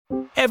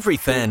Every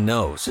fan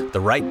knows the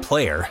right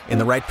player in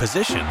the right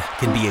position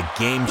can be a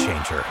game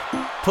changer.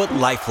 Put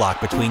LifeLock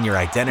between your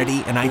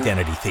identity and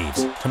identity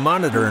thieves to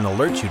monitor and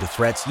alert you to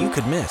threats you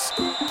could miss.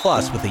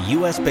 Plus, with a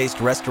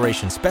U.S.-based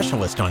restoration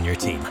specialist on your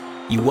team,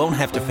 you won't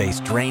have to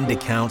face drained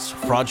accounts,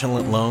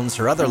 fraudulent loans,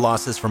 or other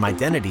losses from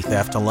identity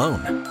theft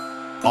alone.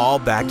 All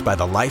backed by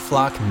the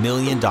LifeLock $1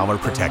 Million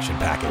Protection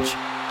Package.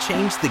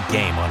 Change the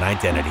game on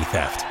identity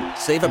theft.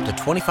 Save up to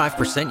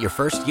 25% your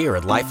first year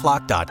at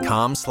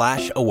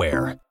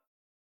LifeLock.com/aware.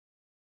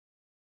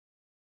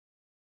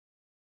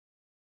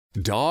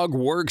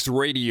 DogWorks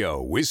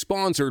Radio is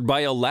sponsored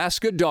by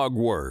Alaska Dog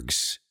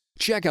Works.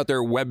 Check out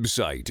their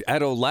website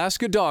at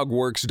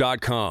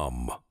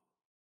alaskadogworks.com.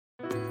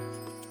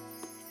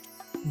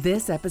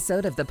 This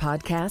episode of the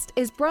podcast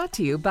is brought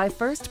to you by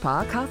First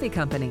Paw Coffee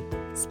Company,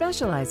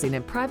 specializing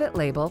in private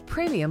label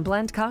premium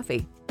blend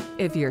coffee.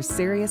 If you're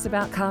serious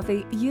about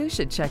coffee, you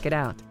should check it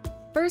out.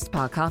 First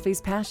Paw Coffee's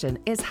passion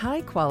is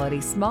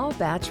high-quality,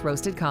 small-batch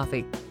roasted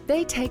coffee.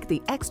 They take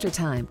the extra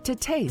time to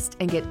taste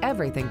and get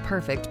everything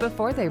perfect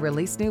before they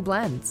release new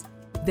blends.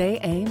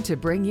 They aim to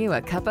bring you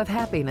a cup of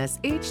happiness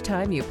each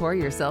time you pour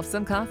yourself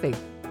some coffee.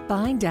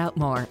 Find out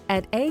more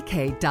at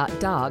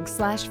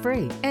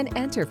ak.dog/free and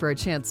enter for a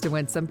chance to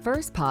win some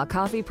First Paw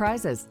Coffee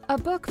prizes, a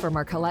book from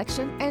our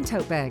collection, and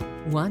tote bag.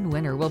 One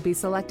winner will be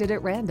selected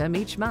at random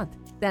each month.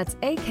 That's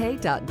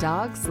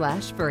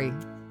ak.dog/free.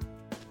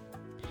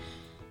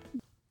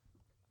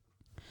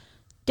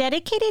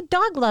 Dedicated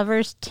dog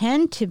lovers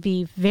tend to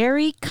be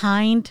very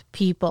kind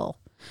people.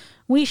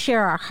 We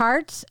share our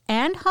hearts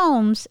and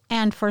homes,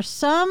 and for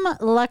some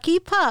lucky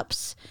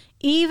pups,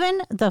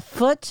 even the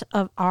foot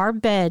of our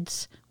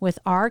beds with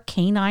our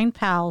canine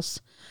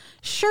pals.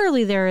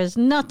 Surely there is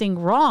nothing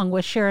wrong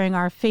with sharing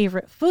our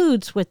favorite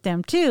foods with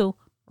them too,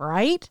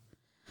 right?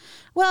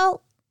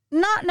 Well,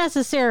 not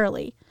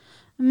necessarily.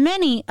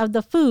 Many of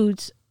the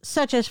foods,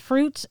 such as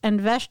fruits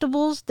and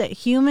vegetables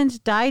that humans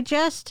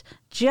digest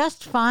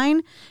just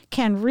fine,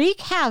 can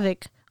wreak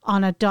havoc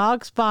on a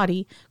dog's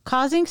body,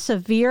 causing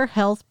severe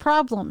health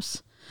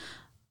problems.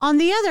 On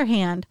the other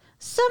hand,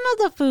 some of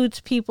the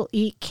foods people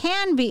eat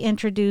can be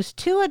introduced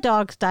to a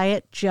dog's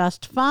diet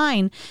just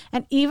fine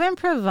and even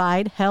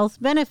provide health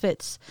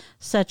benefits,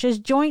 such as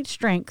joint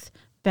strength,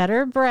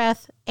 better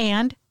breath,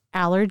 and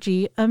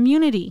allergy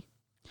immunity.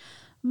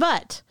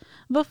 But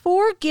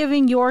before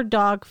giving your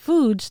dog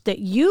foods that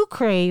you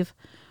crave,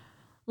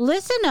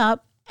 listen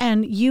up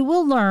and you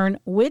will learn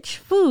which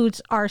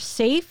foods are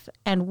safe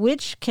and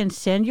which can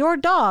send your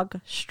dog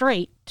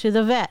straight to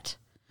the vet.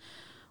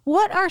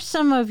 What are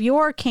some of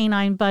your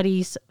canine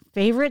buddies'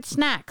 favorite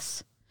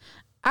snacks?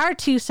 Our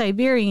two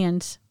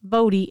Siberians,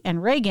 Bodhi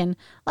and Reagan,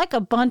 like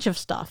a bunch of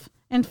stuff.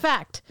 In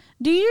fact,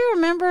 do you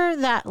remember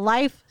that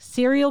Life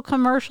cereal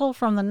commercial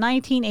from the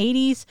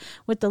 1980s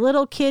with the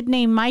little kid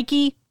named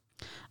Mikey?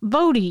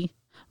 Bodhi,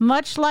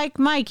 much like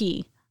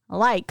Mikey,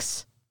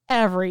 likes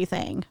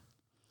everything.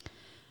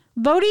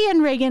 Bodhi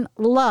and Reagan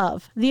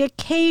love the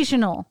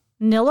occasional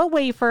Nilla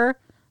wafer,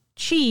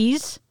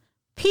 cheese,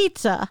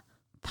 pizza,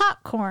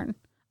 popcorn,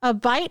 a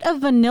bite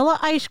of vanilla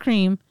ice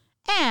cream,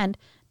 and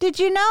did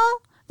you know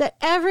that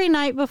every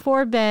night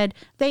before bed,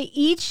 they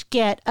each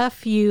get a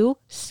few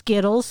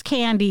Skittles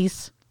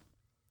candies?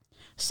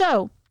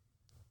 So,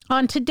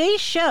 on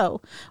today's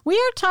show, we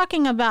are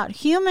talking about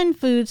human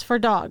foods for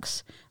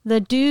dogs, the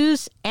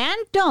do's and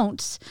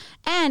don'ts,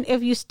 and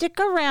if you stick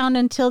around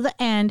until the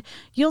end,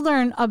 you'll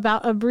learn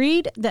about a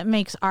breed that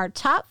makes our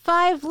top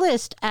 5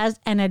 list as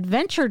an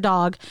adventure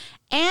dog,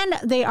 and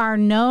they are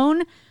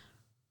known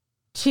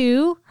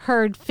to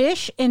herd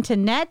fish into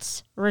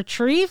nets,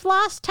 retrieve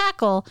lost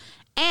tackle,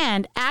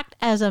 and act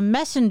as a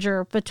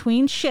messenger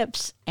between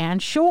ships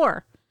and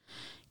shore.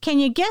 Can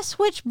you guess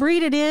which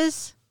breed it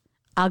is?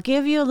 I'll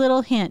give you a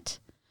little hint.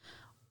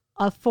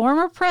 A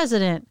former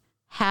president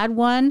had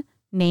one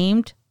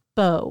named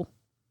Bo.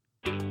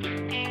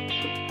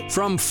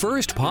 From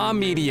First Paw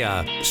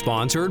Media,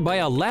 sponsored by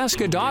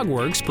Alaska Dog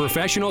Works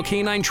Professional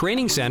Canine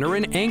Training Center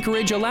in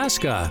Anchorage,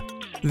 Alaska.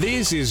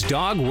 This is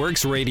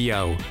DogWorks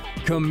Radio,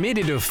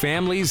 committed to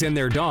families and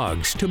their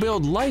dogs to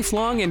build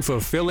lifelong and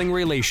fulfilling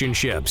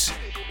relationships.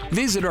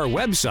 Visit our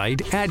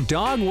website at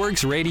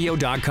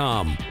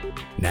dogworksradio.com.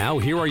 Now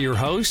here are your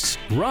hosts,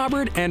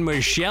 Robert and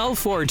Michelle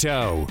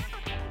Forto.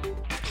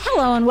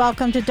 Hello and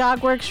welcome to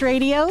DogWorks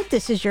Radio.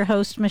 This is your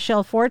host,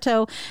 Michelle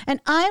Forto, and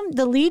I'm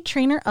the lead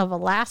trainer of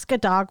Alaska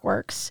Dog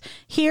Works.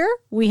 Here,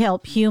 we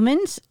help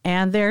humans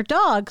and their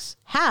dogs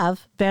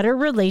have better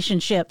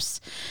relationships.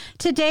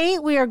 Today,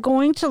 we are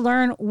going to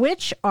learn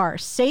which are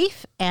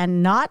safe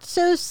and not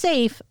so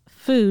safe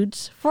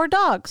foods for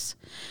dogs.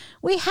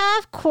 We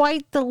have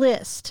quite the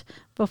list.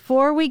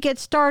 Before we get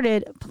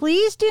started,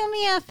 please do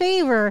me a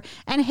favor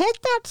and hit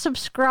that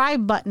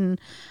subscribe button.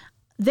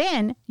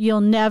 Then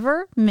you'll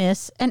never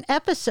miss an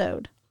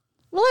episode.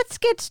 Let's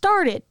get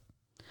started.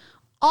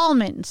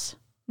 Almonds.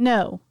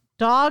 No,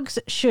 dogs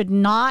should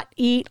not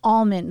eat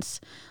almonds.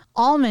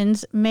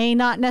 Almonds may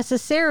not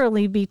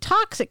necessarily be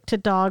toxic to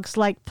dogs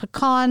like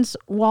pecans,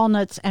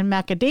 walnuts, and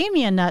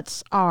macadamia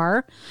nuts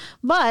are,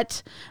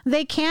 but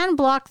they can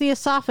block the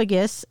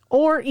esophagus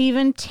or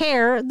even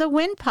tear the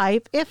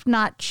windpipe if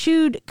not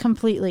chewed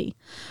completely.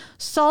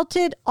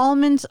 Salted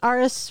almonds are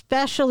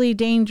especially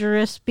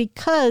dangerous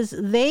because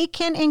they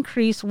can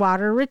increase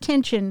water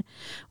retention,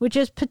 which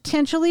is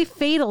potentially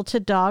fatal to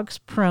dogs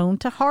prone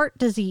to heart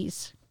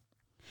disease.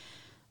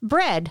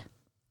 Bread.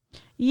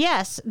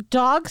 Yes,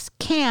 dogs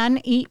can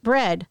eat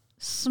bread.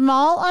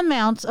 Small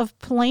amounts of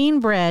plain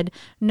bread,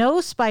 no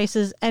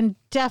spices, and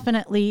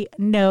definitely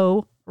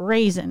no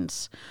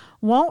raisins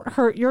won't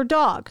hurt your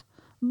dog,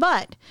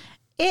 but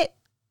it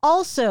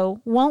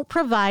also won't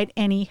provide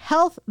any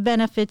health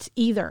benefits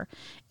either.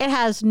 It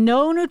has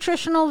no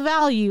nutritional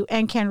value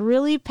and can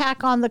really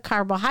pack on the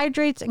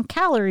carbohydrates and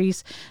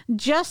calories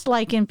just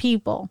like in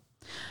people.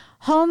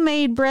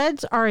 Homemade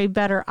breads are a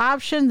better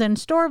option than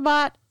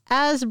store-bought,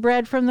 as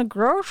bread from the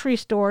grocery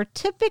store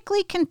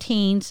typically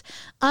contains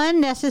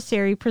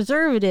unnecessary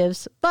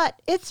preservatives,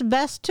 but it's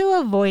best to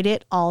avoid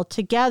it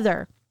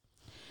altogether.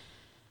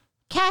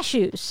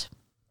 Cashews.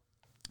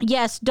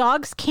 Yes,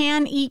 dogs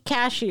can eat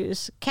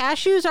cashews.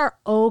 Cashews are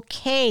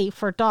okay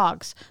for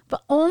dogs,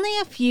 but only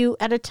a few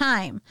at a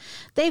time.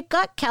 They've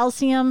got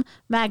calcium,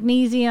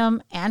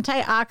 magnesium,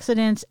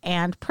 antioxidants,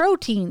 and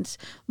proteins.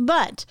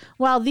 But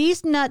while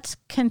these nuts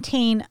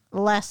contain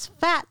less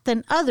fat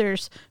than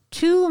others,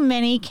 too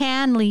many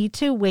can lead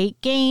to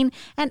weight gain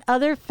and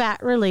other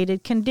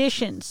fat-related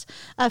conditions.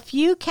 A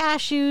few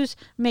cashews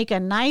make a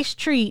nice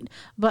treat,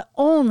 but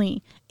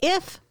only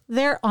if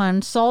they're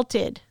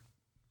unsalted.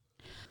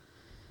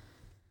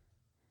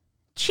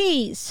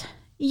 Cheese.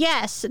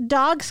 Yes,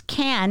 dogs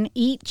can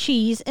eat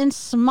cheese in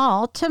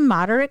small to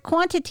moderate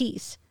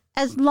quantities.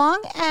 As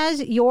long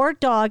as your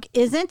dog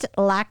isn't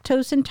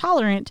lactose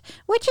intolerant,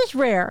 which is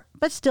rare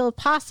but still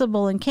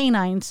possible in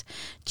canines,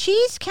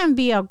 cheese can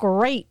be a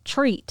great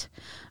treat.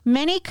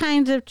 Many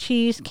kinds of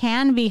cheese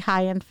can be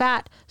high in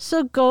fat,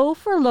 so go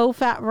for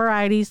low-fat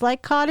varieties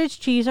like cottage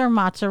cheese or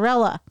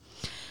mozzarella.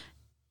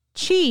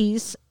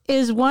 Cheese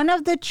is one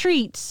of the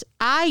treats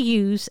I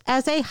use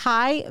as a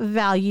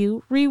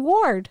high-value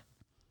reward.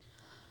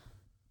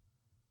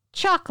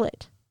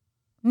 Chocolate.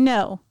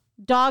 No,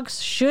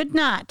 dogs should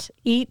not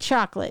eat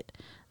chocolate.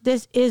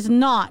 This is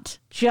not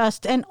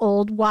just an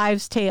old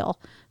wives' tale.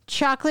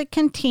 Chocolate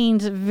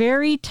contains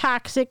very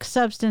toxic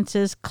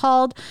substances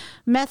called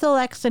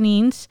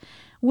methylxanthines,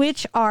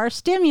 which are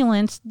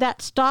stimulants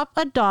that stop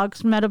a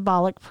dog's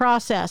metabolic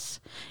process.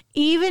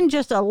 Even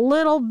just a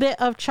little bit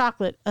of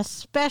chocolate,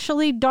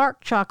 especially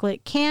dark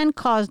chocolate, can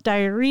cause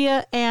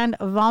diarrhea and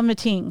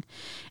vomiting.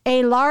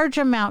 A large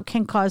amount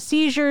can cause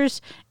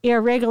seizures,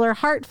 irregular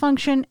heart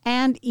function,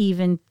 and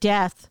even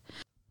death.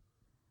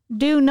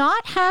 Do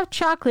not have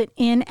chocolate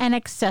in an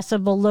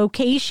accessible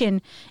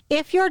location.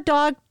 If your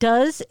dog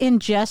does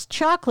ingest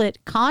chocolate,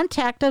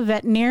 contact a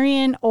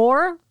veterinarian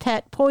or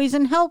pet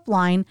poison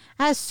helpline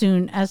as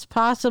soon as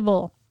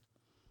possible.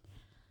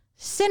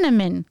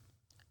 Cinnamon.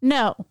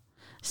 No,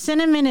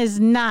 cinnamon is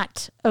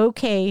not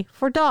okay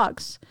for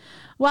dogs.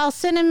 While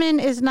cinnamon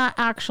is not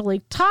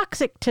actually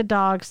toxic to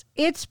dogs,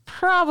 it's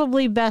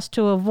probably best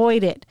to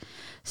avoid it.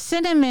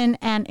 Cinnamon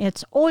and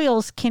its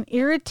oils can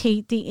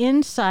irritate the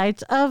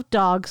insides of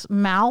dogs'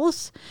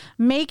 mouths,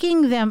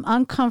 making them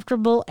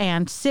uncomfortable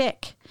and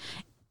sick.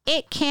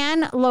 It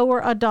can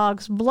lower a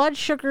dog's blood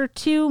sugar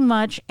too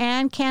much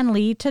and can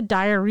lead to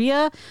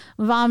diarrhea,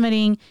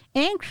 vomiting,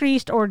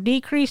 increased or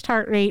decreased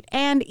heart rate,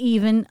 and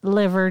even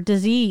liver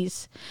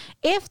disease.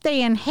 If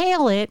they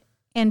inhale it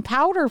in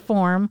powder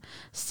form,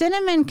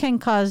 cinnamon can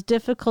cause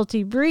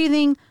difficulty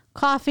breathing,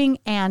 coughing,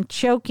 and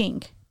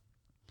choking.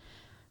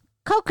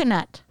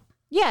 Coconut.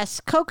 Yes,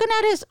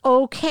 coconut is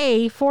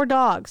okay for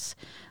dogs.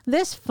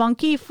 This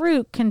funky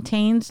fruit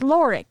contains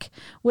lauric,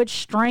 which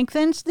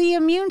strengthens the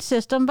immune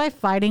system by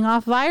fighting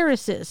off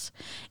viruses.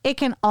 It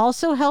can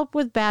also help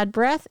with bad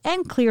breath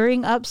and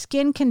clearing up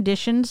skin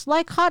conditions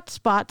like hot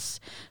spots,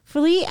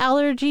 flea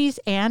allergies,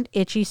 and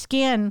itchy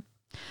skin.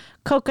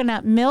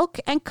 Coconut milk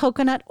and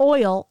coconut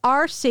oil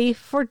are safe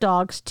for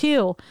dogs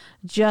too.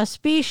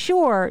 Just be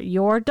sure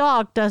your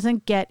dog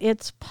doesn't get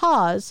its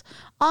paws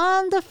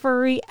on the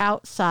furry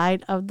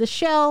outside of the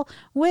shell,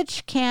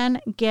 which can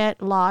get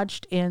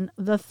lodged in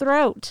the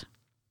throat.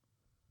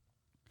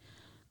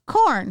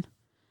 Corn.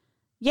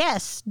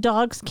 Yes,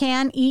 dogs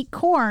can eat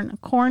corn.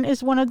 Corn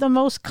is one of the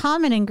most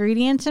common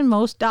ingredients in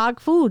most dog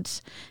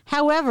foods.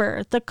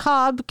 However, the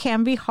cob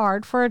can be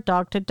hard for a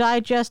dog to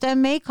digest and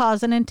may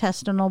cause an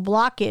intestinal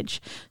blockage.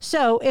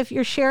 So if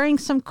you're sharing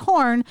some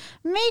corn,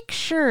 make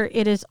sure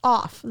it is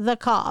off the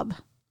cob.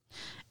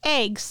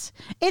 Eggs.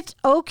 It's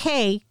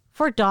okay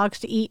for dogs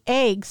to eat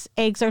eggs.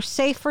 Eggs are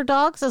safe for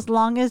dogs as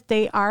long as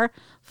they are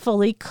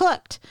fully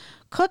cooked.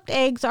 Cooked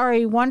eggs are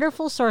a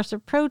wonderful source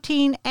of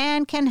protein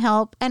and can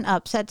help an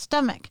upset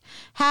stomach.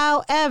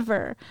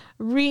 However,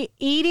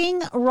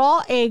 eating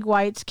raw egg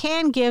whites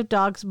can give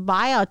dogs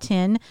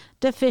biotin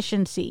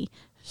deficiency.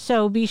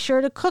 So be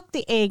sure to cook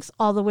the eggs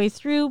all the way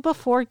through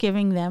before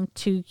giving them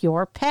to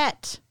your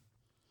pet.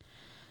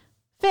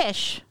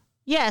 Fish.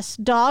 Yes,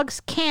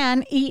 dogs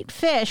can eat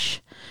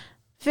fish.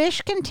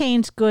 Fish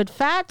contains good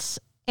fats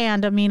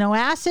and amino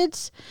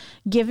acids,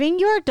 giving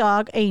your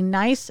dog a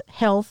nice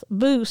health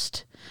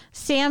boost.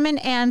 Salmon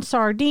and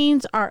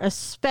sardines are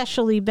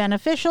especially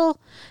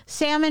beneficial.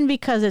 Salmon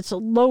because it's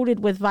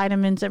loaded with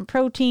vitamins and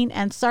protein,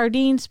 and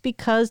sardines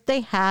because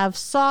they have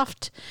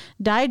soft,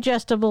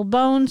 digestible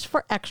bones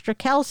for extra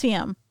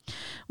calcium.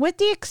 With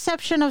the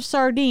exception of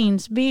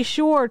sardines, be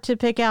sure to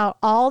pick out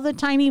all the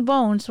tiny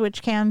bones,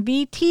 which can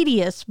be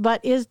tedious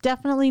but is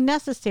definitely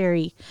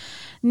necessary.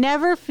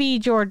 Never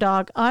feed your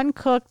dog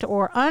uncooked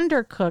or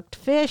undercooked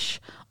fish,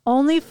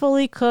 only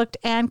fully cooked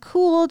and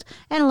cooled,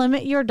 and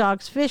limit your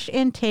dog's fish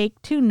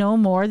intake to no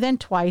more than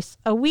twice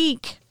a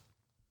week.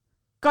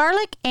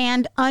 Garlic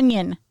and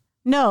onion.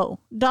 No,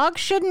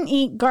 dogs shouldn't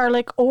eat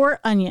garlic or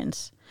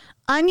onions.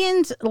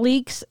 Onions,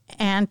 leeks,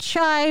 and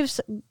chives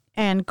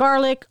and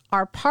garlic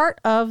are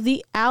part of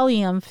the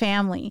allium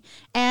family,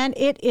 and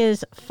it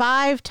is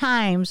 5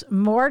 times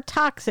more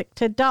toxic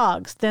to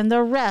dogs than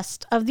the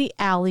rest of the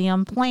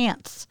allium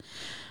plants.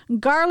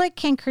 Garlic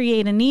can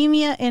create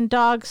anemia in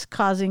dogs,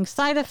 causing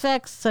side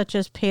effects such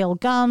as pale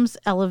gums,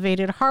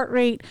 elevated heart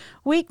rate,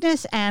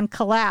 weakness, and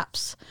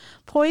collapse.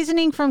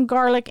 Poisoning from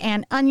garlic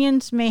and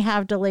onions may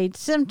have delayed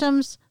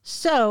symptoms,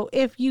 so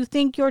if you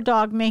think your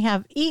dog may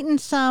have eaten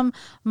some,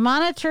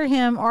 monitor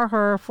him or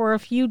her for a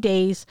few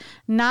days,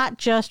 not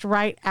just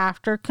right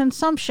after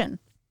consumption.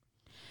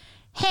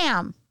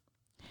 Ham.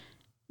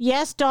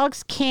 Yes,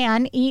 dogs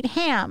can eat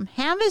ham.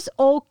 Ham is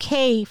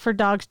okay for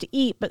dogs to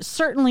eat, but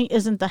certainly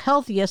isn't the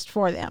healthiest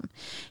for them.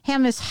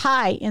 Ham is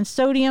high in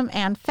sodium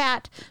and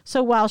fat,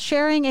 so while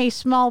sharing a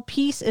small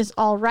piece is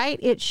all right,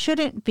 it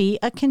shouldn't be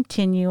a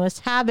continuous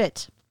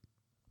habit.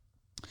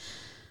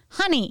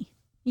 Honey.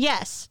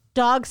 Yes,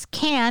 dogs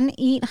can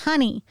eat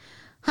honey.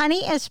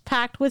 Honey is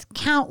packed with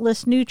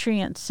countless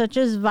nutrients such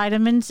as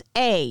vitamins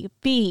A,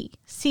 B,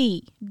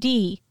 C,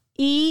 D,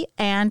 E,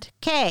 and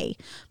K,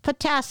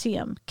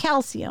 potassium,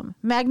 calcium,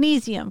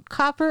 magnesium,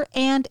 copper,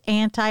 and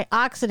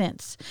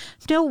antioxidants.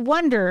 No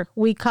wonder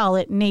we call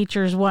it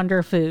nature's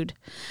wonder food.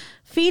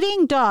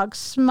 Feeding dogs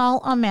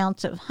small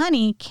amounts of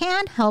honey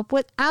can help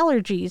with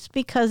allergies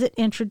because it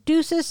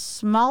introduces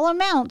small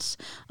amounts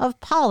of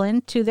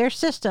pollen to their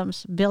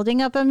systems,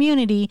 building up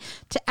immunity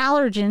to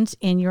allergens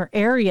in your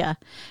area.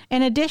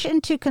 In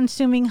addition to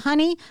consuming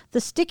honey, the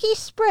sticky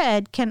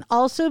spread can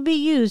also be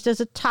used as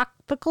a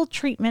topical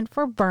treatment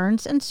for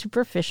burns and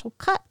superficial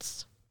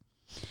cuts.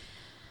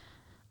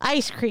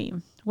 Ice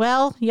cream.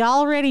 Well, you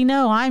already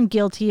know I'm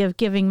guilty of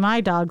giving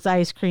my dogs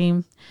ice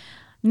cream.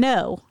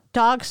 No,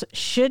 dogs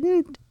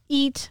shouldn't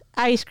eat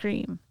ice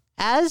cream.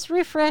 As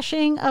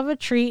refreshing of a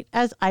treat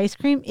as ice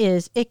cream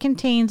is, it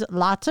contains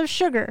lots of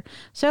sugar,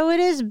 so it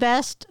is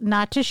best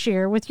not to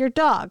share with your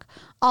dog.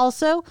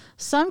 Also,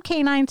 some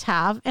canines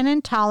have an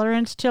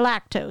intolerance to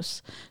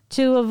lactose.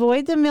 To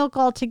avoid the milk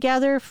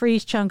altogether,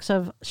 freeze chunks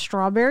of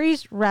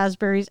strawberries,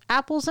 raspberries,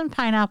 apples, and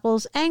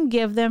pineapples and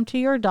give them to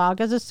your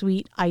dog as a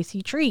sweet,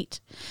 icy treat.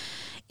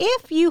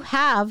 If you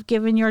have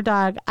given your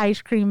dog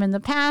ice cream in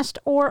the past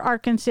or are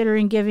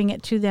considering giving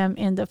it to them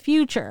in the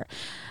future,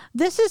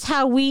 this is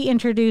how we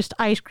introduced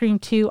ice cream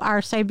to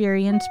our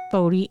Siberians,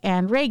 Bodhi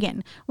and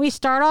Reagan. We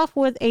start off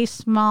with a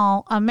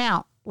small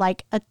amount,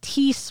 like a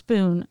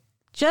teaspoon,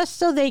 just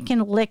so they can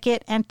lick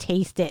it and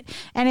taste it.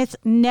 And it's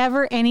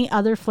never any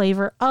other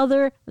flavor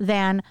other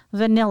than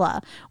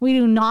vanilla. We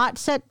do not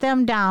set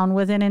them down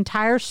with an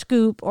entire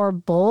scoop or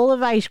bowl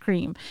of ice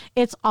cream.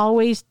 It's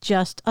always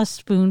just a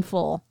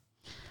spoonful.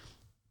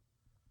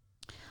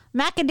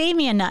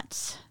 Macadamia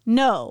nuts.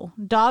 No,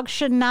 dogs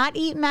should not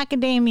eat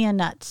macadamia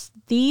nuts.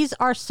 These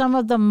are some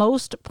of the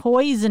most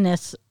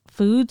poisonous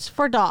foods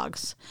for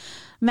dogs.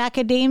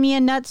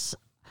 Macadamia nuts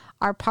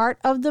are part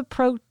of the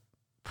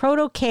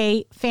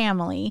Proteaceae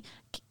family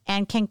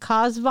and can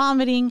cause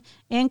vomiting,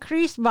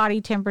 increased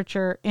body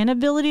temperature,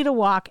 inability to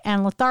walk,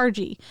 and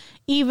lethargy.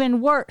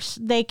 Even worse,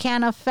 they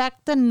can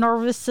affect the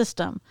nervous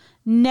system.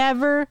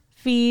 Never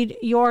feed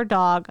your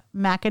dog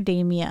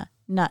macadamia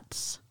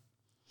nuts.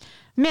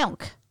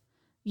 Milk.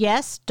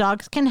 Yes,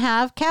 dogs can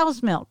have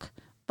cow's milk,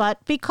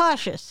 but be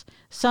cautious.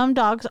 Some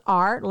dogs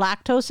are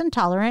lactose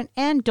intolerant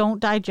and don't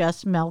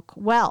digest milk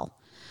well.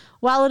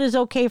 While it is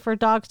okay for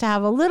dogs to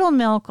have a little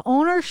milk,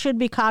 owners should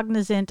be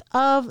cognizant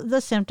of the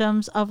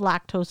symptoms of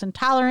lactose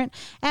intolerant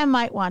and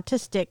might want to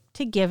stick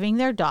to giving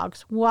their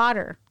dogs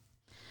water.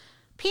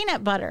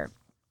 Peanut butter.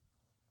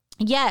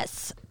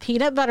 Yes,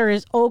 peanut butter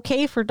is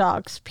okay for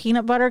dogs.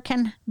 Peanut butter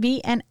can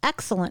be an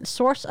excellent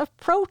source of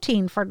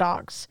protein for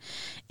dogs.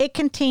 It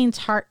contains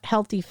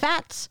heart-healthy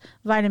fats,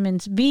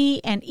 vitamins B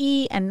and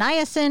E, and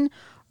niacin.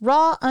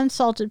 Raw,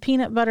 unsalted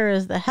peanut butter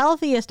is the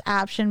healthiest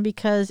option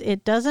because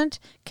it doesn't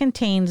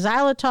contain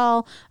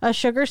xylitol, a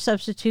sugar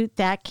substitute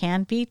that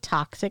can be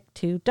toxic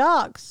to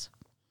dogs.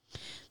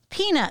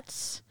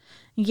 Peanuts.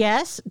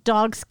 Yes,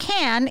 dogs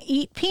can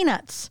eat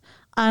peanuts.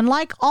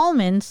 Unlike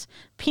almonds,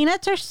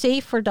 peanuts are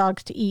safe for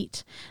dogs to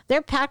eat.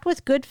 They're packed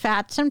with good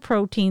fats and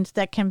proteins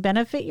that can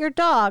benefit your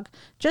dog.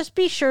 Just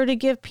be sure to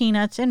give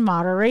peanuts in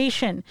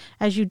moderation,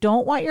 as you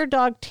don't want your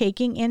dog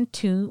taking in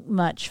too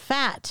much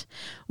fat,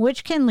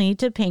 which can lead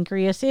to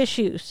pancreas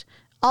issues.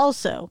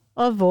 Also,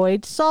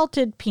 avoid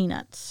salted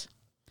peanuts.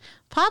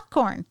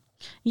 Popcorn.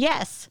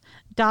 Yes,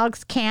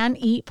 dogs can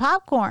eat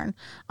popcorn.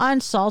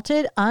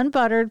 Unsalted,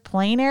 unbuttered,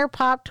 plain air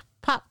popped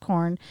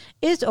popcorn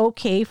is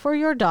okay for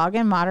your dog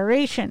in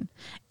moderation.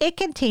 It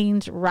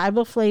contains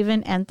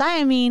riboflavin and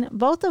thiamine,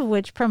 both of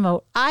which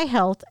promote eye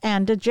health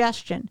and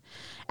digestion,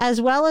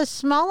 as well as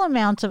small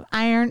amounts of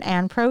iron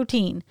and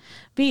protein.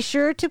 Be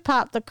sure to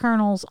pop the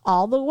kernels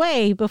all the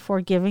way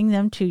before giving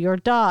them to your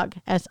dog,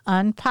 as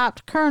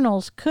unpopped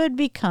kernels could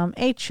become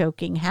a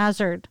choking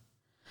hazard.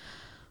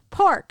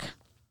 Pork.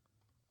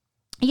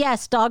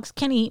 Yes, dogs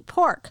can eat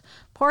pork.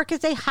 Pork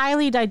is a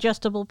highly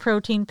digestible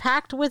protein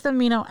packed with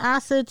amino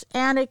acids,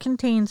 and it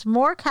contains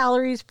more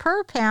calories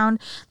per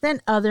pound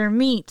than other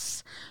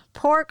meats.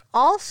 Pork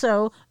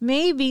also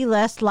may be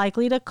less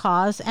likely to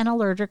cause an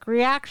allergic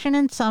reaction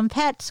in some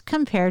pets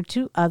compared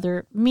to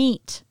other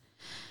meat.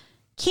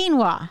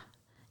 Quinoa.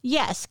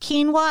 Yes,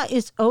 quinoa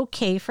is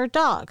okay for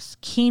dogs.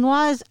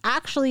 Quinoa is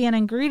actually an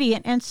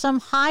ingredient in some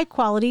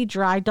high-quality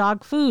dry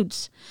dog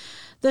foods.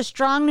 The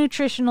strong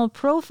nutritional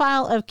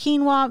profile of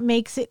quinoa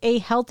makes it a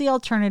healthy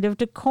alternative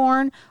to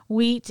corn,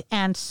 wheat,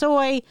 and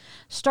soy,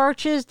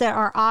 starches that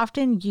are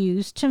often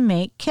used to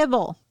make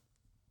kibble.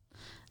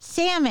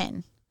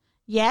 Salmon.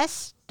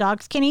 Yes,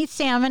 dogs can eat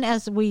salmon,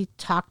 as we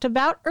talked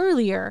about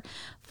earlier.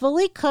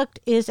 Fully cooked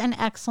is an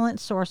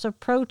excellent source of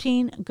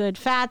protein, good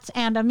fats,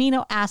 and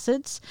amino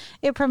acids.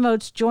 It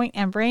promotes joint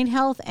and brain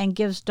health and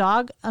gives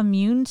dog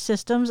immune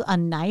systems a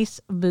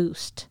nice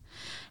boost.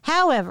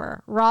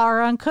 However, raw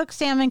or uncooked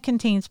salmon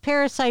contains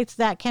parasites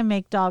that can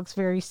make dogs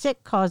very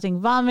sick,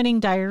 causing vomiting,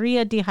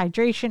 diarrhea,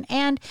 dehydration,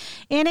 and,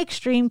 in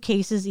extreme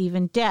cases,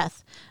 even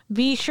death.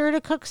 Be sure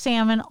to cook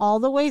salmon all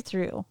the way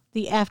through.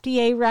 The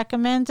FDA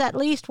recommends at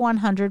least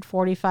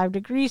 145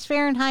 degrees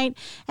Fahrenheit,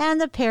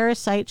 and the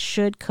parasites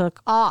should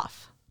cook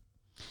off.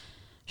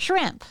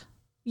 Shrimp.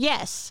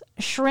 Yes,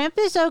 shrimp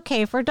is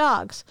okay for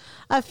dogs.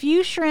 A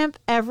few shrimp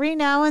every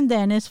now and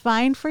then is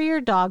fine for your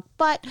dog,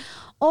 but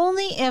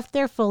only if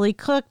they're fully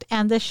cooked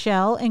and the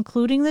shell,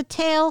 including the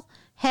tail,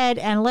 head,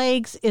 and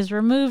legs, is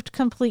removed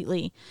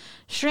completely.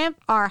 Shrimp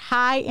are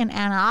high in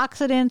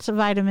antioxidants,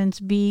 vitamins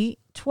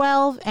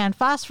B12, and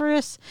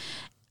phosphorus,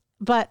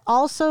 but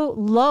also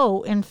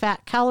low in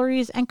fat,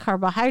 calories, and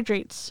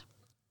carbohydrates.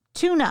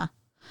 Tuna.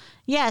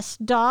 Yes,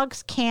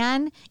 dogs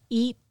can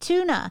eat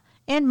tuna.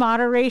 In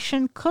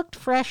moderation, cooked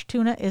fresh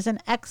tuna is an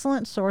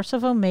excellent source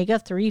of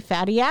omega-3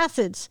 fatty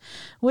acids,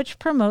 which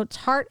promotes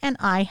heart and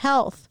eye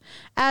health.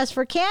 As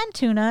for canned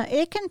tuna,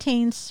 it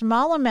contains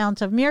small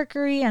amounts of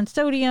mercury and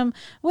sodium,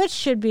 which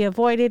should be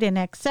avoided in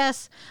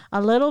excess.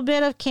 A little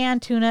bit of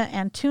canned tuna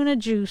and tuna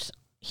juice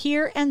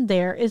here and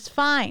there is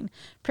fine.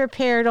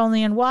 Prepared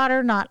only in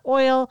water, not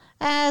oil,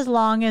 as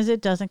long as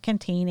it doesn't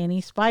contain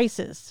any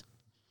spices.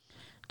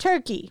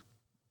 Turkey.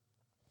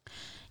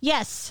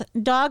 Yes,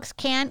 dogs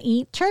can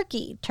eat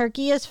turkey.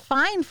 Turkey is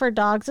fine for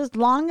dogs as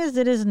long as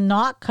it is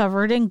not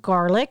covered in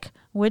garlic,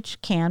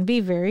 which can be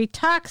very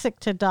toxic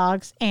to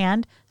dogs,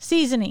 and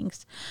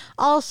seasonings.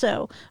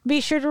 Also, be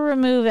sure to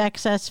remove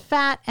excess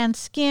fat and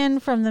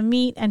skin from the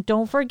meat, and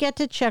don't forget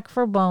to check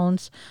for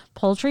bones.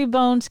 Poultry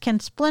bones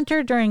can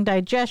splinter during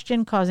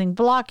digestion, causing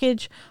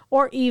blockage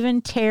or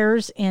even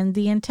tears in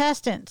the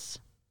intestines.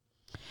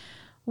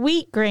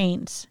 Wheat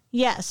grains.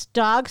 Yes,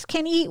 dogs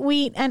can eat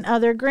wheat and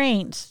other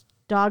grains.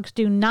 Dogs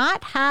do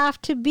not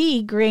have to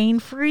be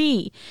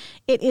grain-free.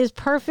 It is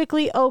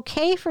perfectly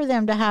okay for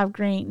them to have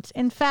grains.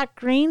 In fact,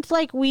 grains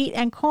like wheat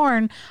and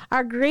corn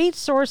are great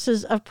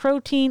sources of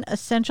protein,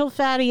 essential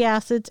fatty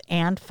acids,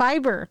 and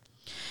fiber.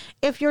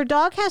 If your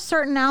dog has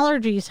certain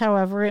allergies,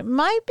 however, it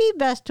might be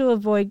best to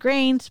avoid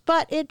grains,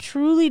 but it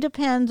truly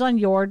depends on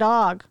your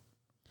dog.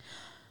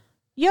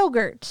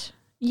 Yogurt.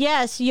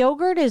 Yes,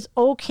 yogurt is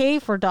okay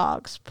for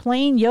dogs.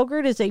 Plain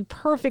yogurt is a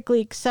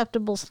perfectly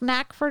acceptable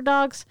snack for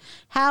dogs.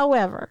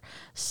 However,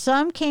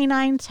 some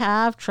canines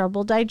have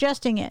trouble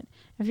digesting it.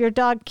 If your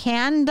dog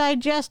can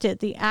digest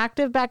it, the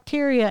active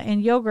bacteria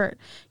in yogurt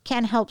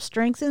can help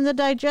strengthen the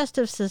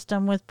digestive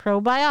system with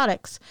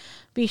probiotics.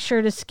 Be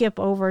sure to skip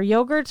over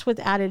yogurts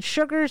with added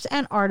sugars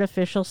and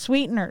artificial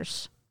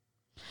sweeteners.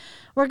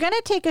 We're going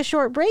to take a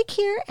short break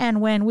here, and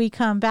when we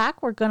come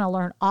back, we're going to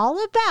learn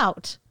all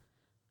about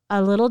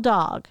a little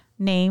dog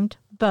named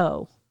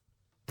Bo.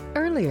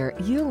 Earlier,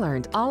 you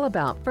learned all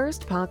about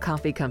First Paw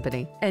Coffee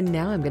Company, and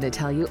now I'm going to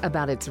tell you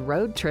about its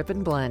Road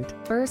Trippin' Blend.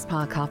 First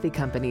Paw Coffee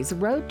Company's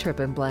Road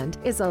Trippin' Blend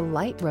is a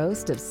light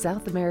roast of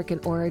South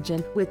American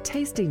origin with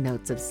tasty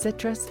notes of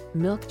citrus,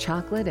 milk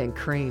chocolate, and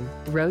cream.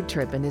 Road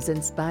Trippin' is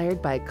inspired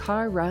by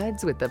car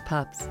rides with the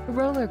pups,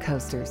 roller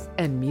coasters,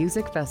 and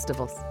music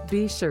festivals.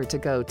 Be sure to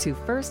go to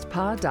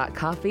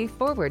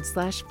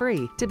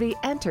firstpaw.coffee/free to be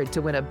entered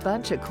to win a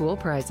bunch of cool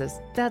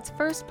prizes. That's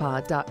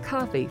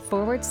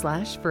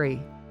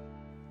firstpaw.coffee/free.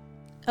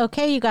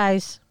 Okay, you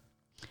guys.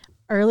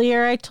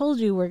 Earlier I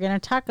told you we're going to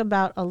talk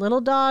about a little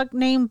dog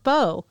named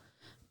Bo.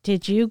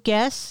 Did you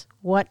guess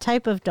what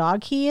type of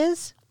dog he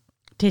is?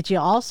 Did you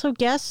also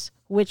guess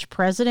which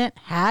president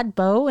had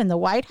Bo in the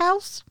White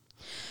House?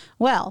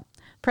 Well,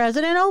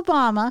 President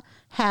Obama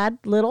had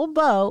little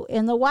Bo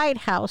in the White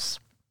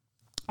House,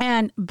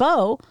 and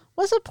Bo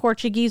was a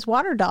Portuguese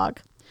water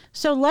dog.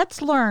 So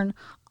let's learn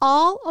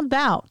all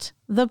about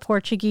the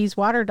Portuguese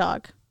water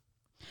dog.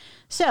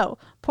 So,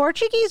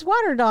 Portuguese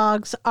water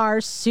dogs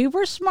are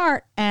super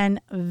smart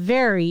and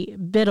very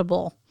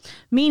biddable,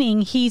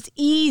 meaning he's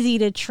easy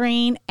to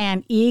train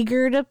and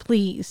eager to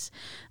please.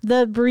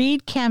 The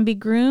breed can be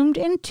groomed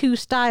in 2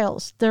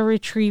 styles: the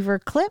retriever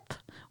clip,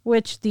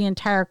 which the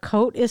entire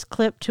coat is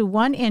clipped to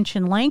 1 inch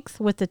in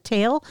length with the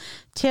tail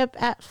tip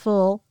at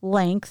full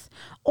length,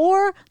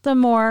 or the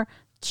more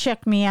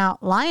check me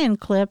out lion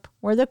clip,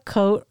 where the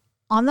coat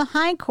on the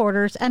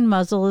hindquarters and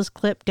muzzle is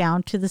clipped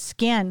down to the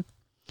skin.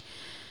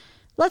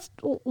 Let's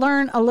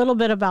learn a little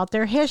bit about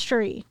their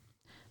history.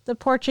 The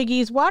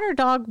Portuguese water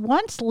dog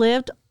once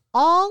lived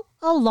all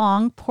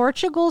along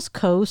Portugal's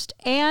coast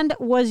and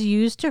was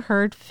used to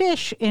herd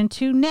fish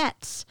into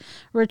nets,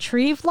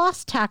 retrieve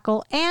lost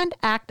tackle, and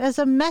act as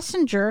a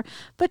messenger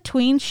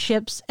between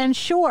ships and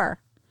shore.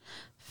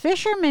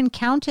 Fishermen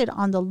counted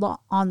on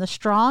the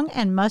strong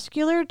and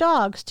muscular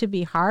dogs to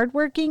be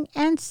hardworking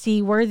and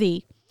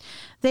seaworthy.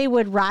 They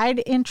would ride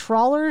in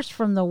trawlers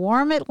from the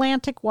warm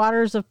Atlantic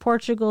waters of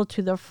Portugal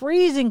to the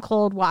freezing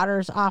cold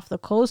waters off the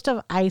coast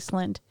of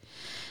Iceland.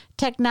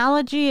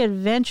 Technology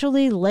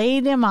eventually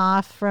laid him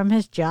off from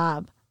his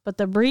job, but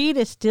the breed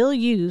is still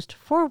used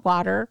for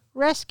water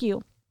rescue.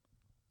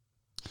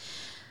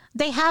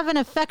 They have an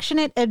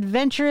affectionate,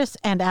 adventurous,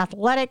 and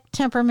athletic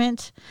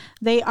temperament.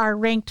 They are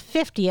ranked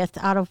 50th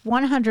out of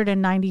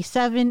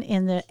 197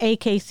 in the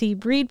AKC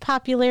breed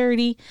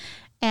popularity,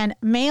 and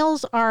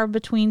males are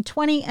between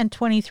 20 and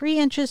 23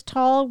 inches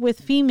tall,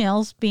 with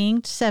females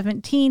being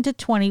 17 to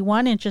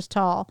 21 inches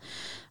tall.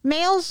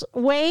 Males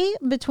weigh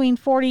between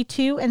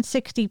 42 and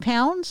 60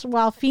 pounds,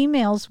 while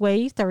females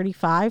weigh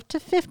 35 to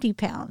 50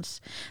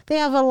 pounds. They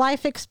have a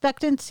life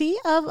expectancy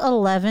of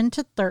 11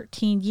 to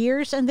 13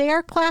 years, and they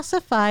are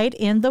classified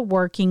in the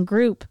working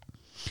group.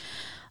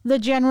 The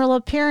general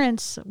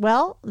appearance,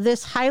 well,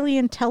 this highly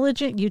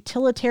intelligent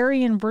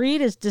utilitarian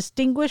breed is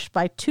distinguished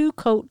by 2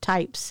 coat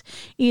types,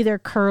 either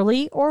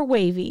curly or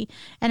wavy,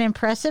 an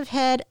impressive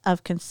head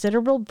of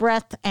considerable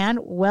breadth and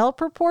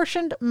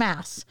well-proportioned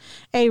mass,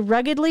 a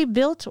ruggedly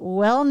built,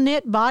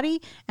 well-knit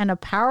body, and a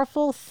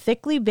powerful,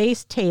 thickly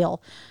based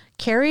tail,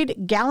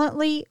 carried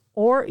gallantly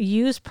or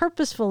used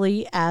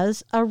purposefully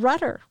as a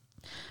rudder.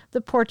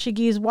 The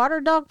Portuguese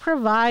water dog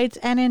provides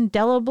an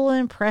indelible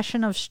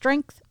impression of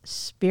strength,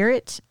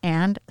 spirit,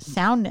 and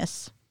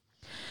soundness.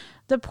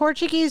 The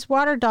Portuguese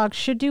water dog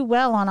should do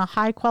well on a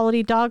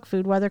high-quality dog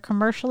food, whether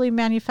commercially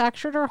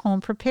manufactured or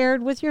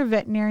home-prepared, with your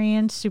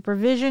veterinarian's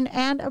supervision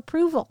and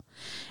approval.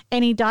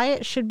 Any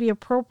diet should be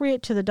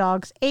appropriate to the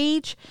dog's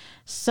age.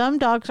 Some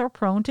dogs are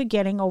prone to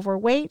getting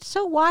overweight,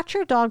 so watch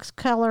your dog's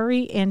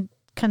calorie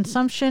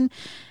consumption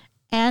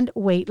and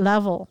weight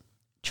level.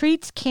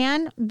 Treats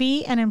can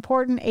be an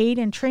important aid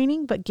in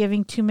training, but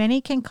giving too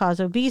many can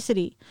cause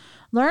obesity.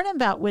 Learn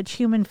about which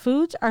human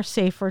foods are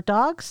safe for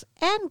dogs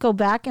and go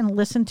back and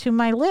listen to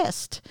my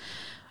list.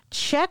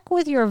 Check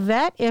with your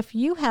vet if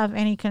you have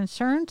any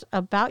concerns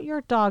about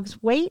your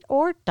dog's weight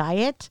or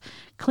diet.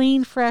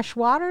 Clean, fresh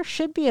water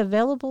should be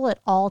available at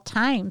all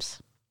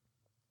times.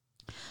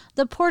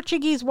 The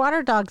Portuguese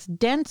water dog's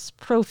dense,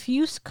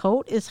 profuse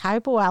coat is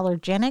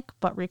hypoallergenic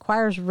but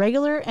requires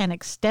regular and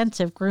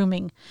extensive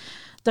grooming.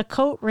 The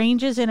coat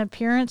ranges in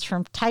appearance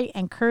from tight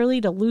and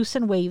curly to loose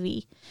and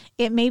wavy.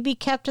 It may be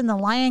kept in the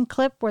lion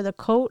clip, where the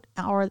coat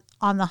or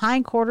on the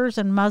hindquarters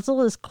and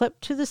muzzle is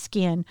clipped to the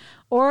skin,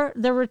 or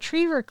the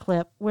retriever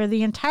clip, where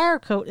the entire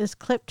coat is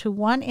clipped to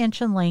 1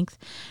 inch in length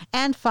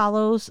and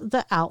follows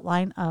the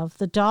outline of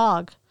the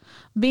dog.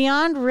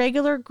 Beyond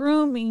regular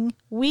grooming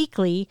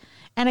weekly,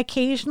 an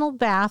occasional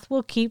bath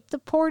will keep the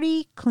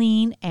porty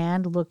clean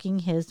and looking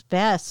his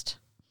best.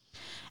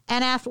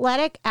 An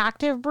athletic,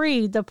 active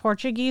breed, the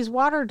Portuguese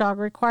water dog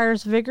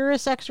requires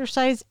vigorous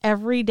exercise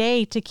every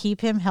day to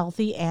keep him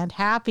healthy and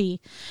happy.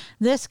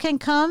 This can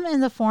come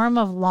in the form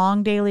of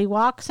long daily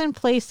walks and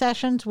play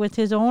sessions with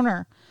his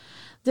owner.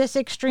 This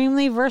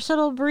extremely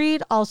versatile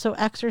breed also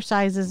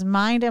exercises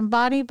mind and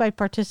body by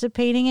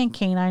participating in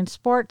canine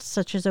sports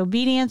such as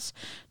obedience,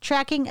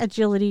 tracking,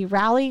 agility,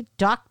 rally,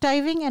 dock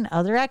diving, and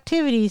other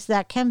activities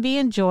that can be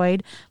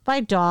enjoyed by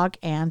dog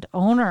and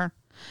owner.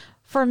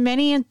 For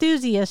many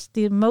enthusiasts,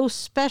 the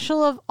most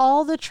special of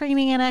all the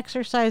training and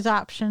exercise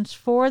options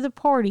for the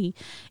porty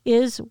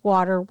is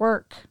water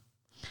work.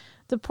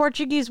 The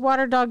Portuguese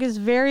water dog is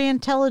very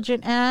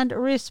intelligent and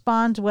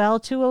responds well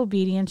to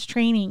obedience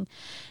training.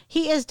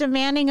 He is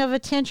demanding of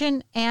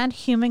attention and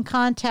human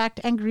contact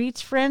and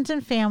greets friends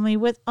and family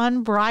with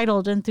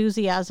unbridled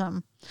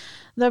enthusiasm.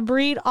 The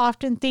breed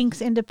often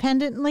thinks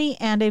independently,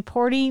 and a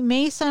porty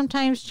may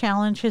sometimes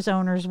challenge his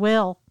owner's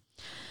will.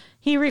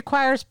 He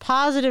requires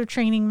positive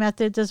training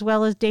methods as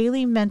well as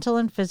daily mental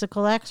and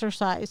physical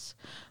exercise.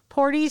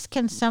 Porties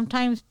can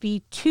sometimes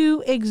be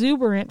too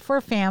exuberant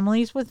for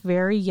families with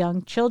very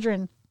young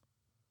children.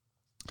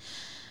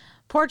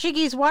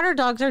 Portuguese water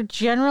dogs are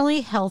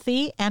generally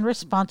healthy, and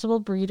responsible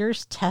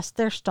breeders test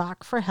their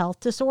stock for health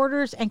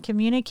disorders and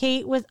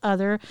communicate with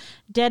other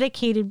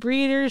dedicated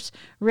breeders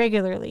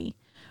regularly,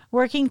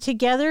 working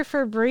together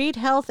for breed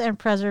health and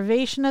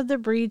preservation of the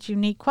breed's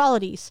unique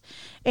qualities.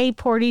 A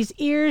Portie's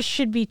ears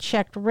should be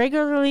checked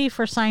regularly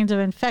for signs of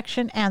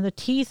infection, and the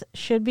teeth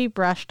should be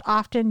brushed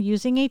often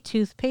using a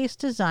toothpaste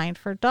designed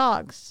for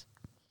dogs.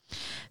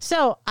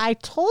 So I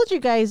told you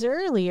guys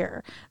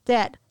earlier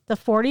that the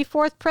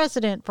 44th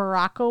President,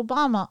 Barack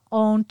Obama,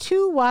 owned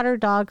 2 water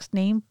dogs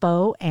named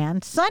Bo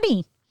and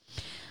Sunny.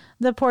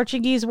 The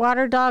Portuguese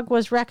water dog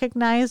was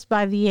recognized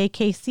by the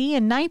AKC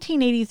in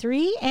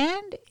 1983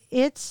 and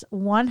its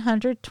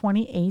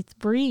 128th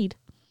breed.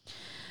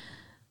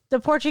 The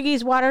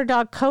Portuguese water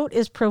dog coat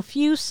is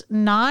profuse,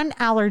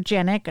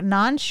 non-allergenic,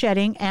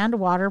 non-shedding, and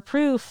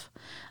waterproof.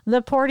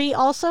 The Portie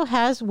also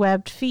has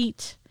webbed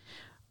feet.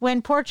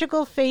 When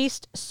Portugal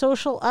faced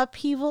social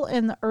upheaval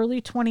in the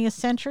early 20th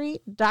century,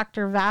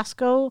 Dr.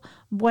 Vasco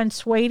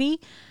Buensuede,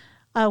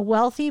 a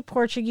wealthy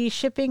Portuguese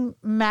shipping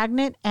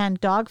magnate and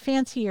dog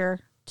fancier,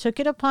 took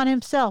it upon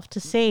himself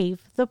to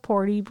save the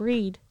Portie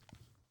breed.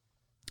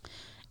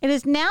 It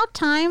is now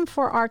time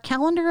for our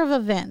calendar of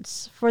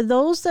events. For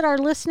those that are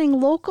listening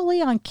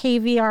locally on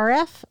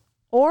KVRF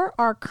or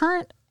our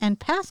current and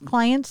past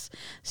clients,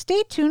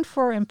 stay tuned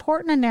for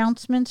important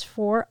announcements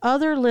for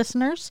other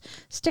listeners.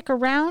 Stick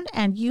around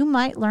and you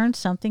might learn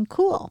something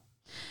cool.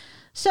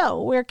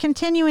 So we're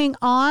continuing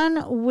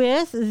on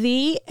with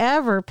the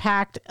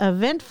ever-packed,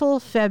 eventful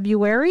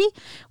February,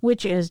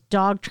 which is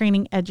Dog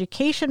Training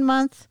Education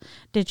Month.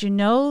 Did you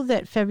know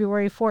that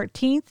February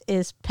 14th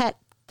is Pet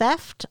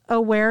Theft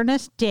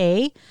Awareness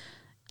Day?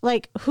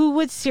 Like, who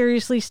would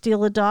seriously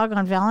steal a dog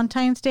on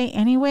Valentine's Day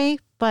anyway?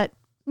 But,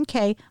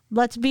 okay,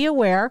 let's be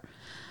aware.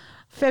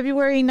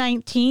 February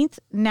 19th,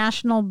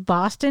 National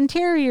Boston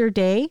Terrier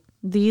Day.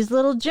 These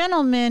little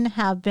gentlemen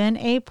have been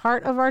a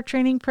part of our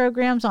training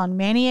programs on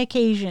many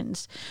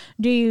occasions.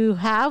 Do you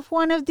have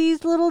one of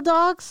these little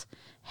dogs?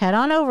 Head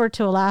on over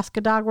to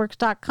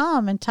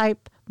alaskadogworks.com and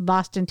type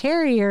Boston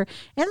Terrier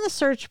in the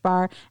search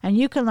bar, and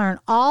you can learn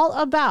all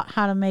about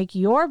how to make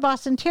your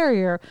Boston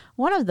Terrier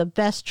one of the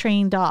best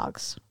trained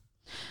dogs.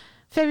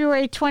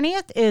 February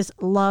 20th is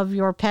Love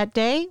Your Pet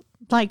Day.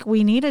 Like,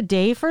 we need a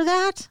day for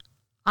that?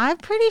 I'm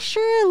pretty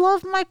sure I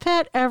love my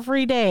pet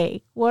every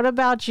day. What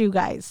about you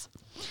guys?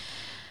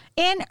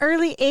 In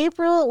early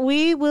April,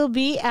 we will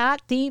be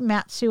at the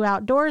Mat-Su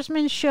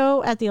Outdoorsman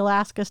Show at the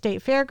Alaska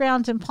State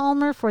Fairgrounds in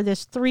Palmer for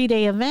this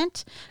 3-day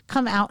event.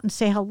 Come out and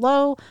say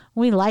hello.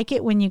 We like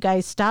it when you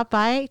guys stop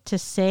by to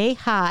say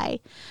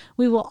hi.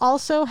 We will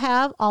also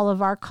have all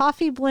of our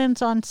coffee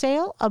blends on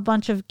sale, a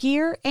bunch of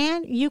gear,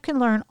 and you can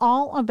learn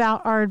all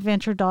about our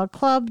Adventure Dog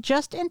Club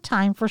just in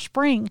time for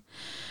spring.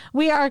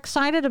 We are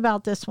excited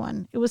about this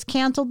one. It was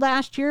canceled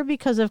last year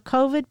because of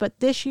COVID,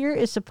 but this year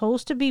is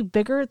supposed to be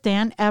bigger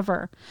than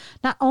ever.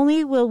 Not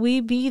only will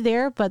we be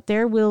there, but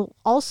there will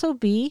also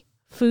be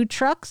food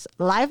trucks,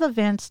 live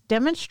events,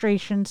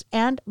 demonstrations,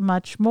 and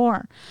much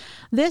more.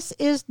 This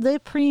is the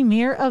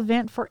premier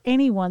event for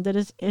anyone that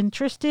is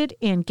interested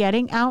in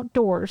getting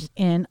outdoors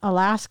in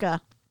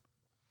Alaska.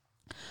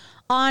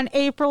 On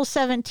April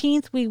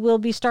 17th, we will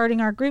be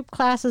starting our group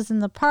classes in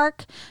the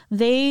park.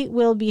 They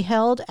will be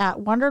held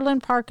at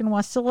Wonderland Park in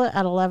Wasilla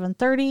at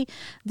 11:30.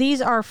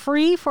 These are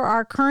free for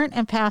our current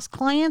and past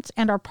clients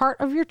and are part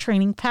of your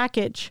training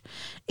package.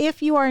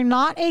 If you are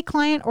not a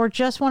client or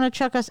just want to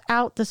check us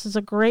out, this is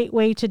a great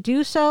way to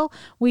do so.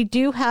 We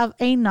do have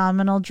a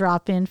nominal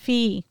drop-in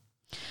fee.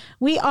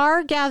 We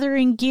are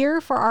gathering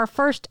gear for our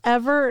first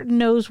ever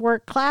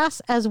nosework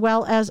class, as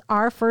well as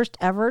our first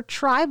ever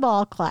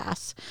tri-ball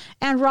class.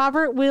 And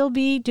Robert will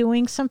be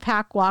doing some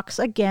pack walks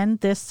again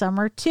this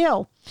summer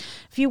too.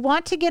 If you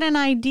want to get an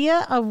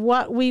idea of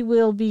what we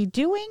will be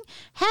doing,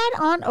 head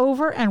on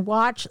over and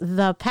watch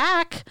The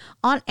Pack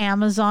on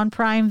Amazon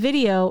Prime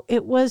Video.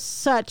 It was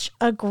such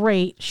a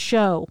great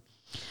show.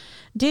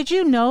 Did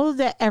you know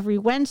that every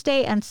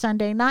Wednesday and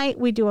Sunday night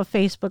we do a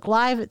Facebook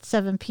Live at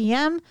 7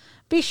 p.m.?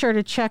 Be sure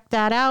to check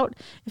that out.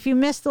 If you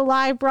missed the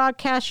live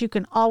broadcast, you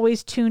can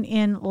always tune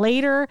in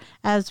later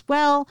as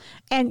well.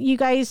 And you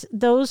guys,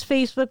 those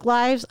Facebook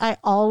Lives, I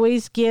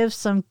always give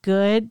some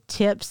good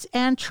tips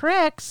and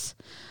tricks.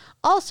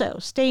 Also,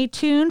 stay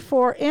tuned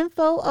for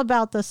info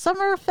about the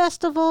Summer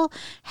Festival,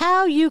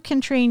 how you can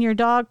train your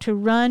dog to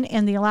run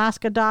in the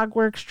Alaska Dog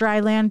Works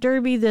Dryland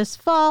Derby this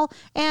fall,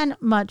 and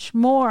much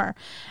more.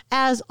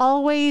 As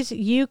always,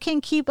 you can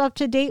keep up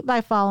to date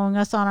by following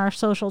us on our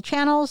social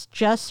channels.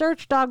 Just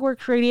search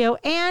DogWorks Radio.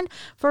 And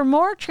for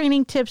more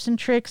training tips and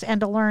tricks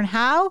and to learn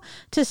how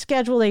to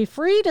schedule a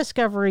free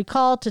discovery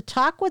call to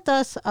talk with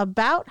us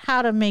about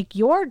how to make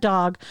your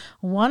dog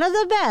one of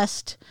the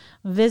best,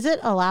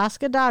 visit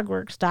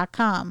alaskadogworks.com.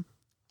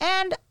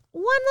 And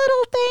one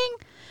little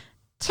thing,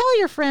 Tell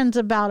your friends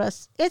about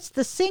us. It's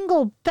the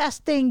single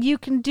best thing you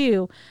can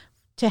do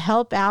to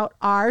help out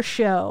our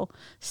show.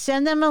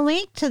 Send them a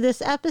link to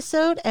this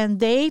episode and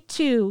they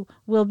too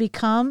will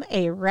become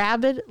a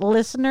rabid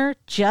listener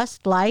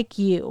just like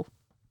you.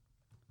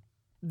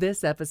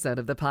 This episode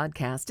of the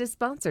podcast is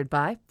sponsored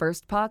by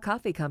First Paw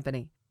Coffee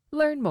Company.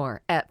 Learn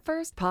more at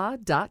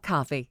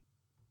firstpaw.coffee.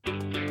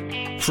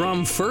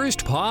 From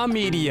First Paw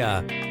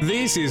Media,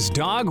 this is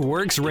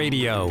DogWorks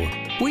Radio.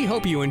 We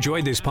hope you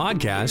enjoyed this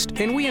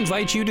podcast, and we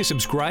invite you to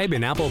subscribe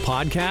in Apple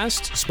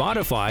Podcasts,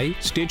 Spotify,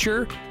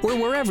 Stitcher, or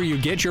wherever you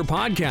get your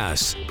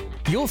podcasts.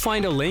 You'll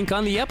find a link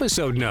on the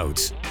episode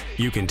notes.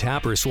 You can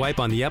tap or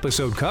swipe on the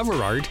episode cover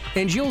art,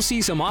 and you'll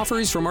see some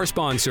offers from our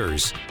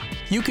sponsors.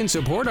 You can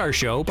support our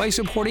show by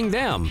supporting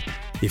them.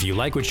 If you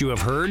like what you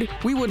have heard,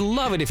 we would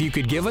love it if you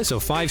could give us a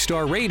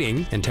 5-star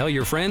rating and tell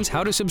your friends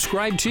how to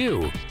subscribe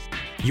too.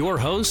 Your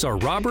hosts are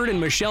Robert and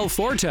Michelle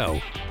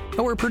Forto.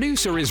 Our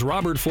producer is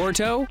Robert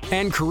Forto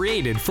and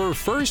created for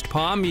First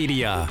Paw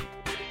Media.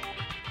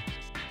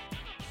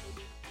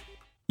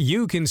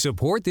 You can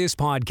support this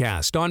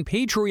podcast on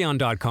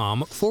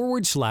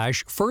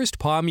patreon.com/First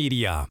Paw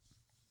Media.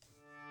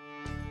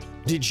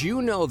 Did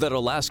you know that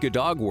Alaska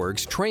Dog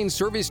Works trains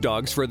service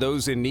dogs for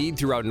those in need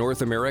throughout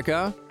North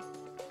America?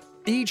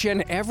 Each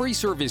and every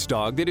service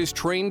dog that is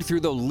trained through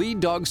the Lead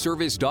Dog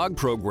Service Dog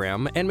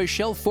Program and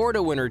Michelle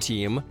Forto and her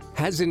team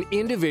has an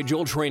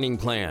individual training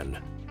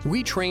plan.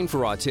 We train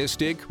for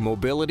autistic,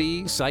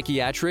 mobility,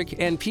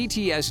 psychiatric, and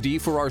PTSD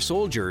for our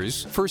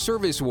soldiers for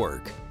service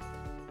work.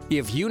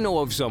 If you know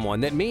of someone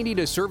that may need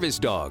a service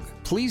dog,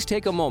 please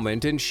take a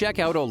moment and check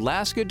out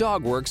Alaska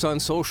Dog Works on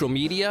social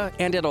media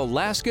and at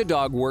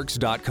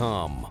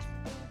alaskadogworks.com.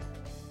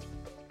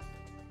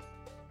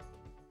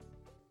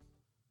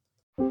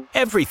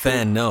 Every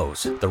fan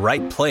knows the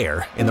right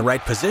player in the right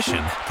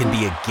position can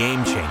be a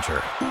game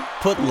changer.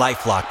 Put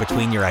LifeLock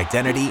between your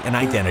identity and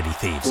identity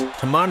thieves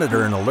to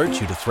monitor and alert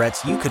you to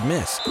threats you could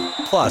miss.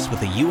 Plus,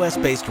 with a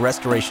U.S.-based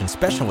restoration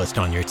specialist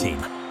on your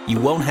team, you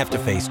won't have to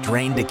face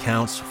drained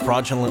accounts,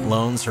 fraudulent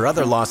loans, or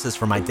other losses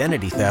from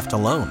identity theft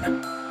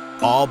alone.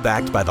 All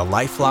backed by the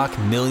LifeLock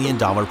 $1 Million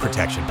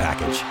Protection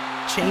Package.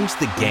 Change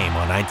the game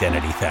on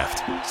identity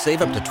theft.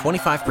 Save up to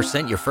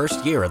 25% your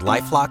first year at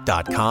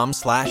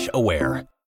LifeLock.com/aware.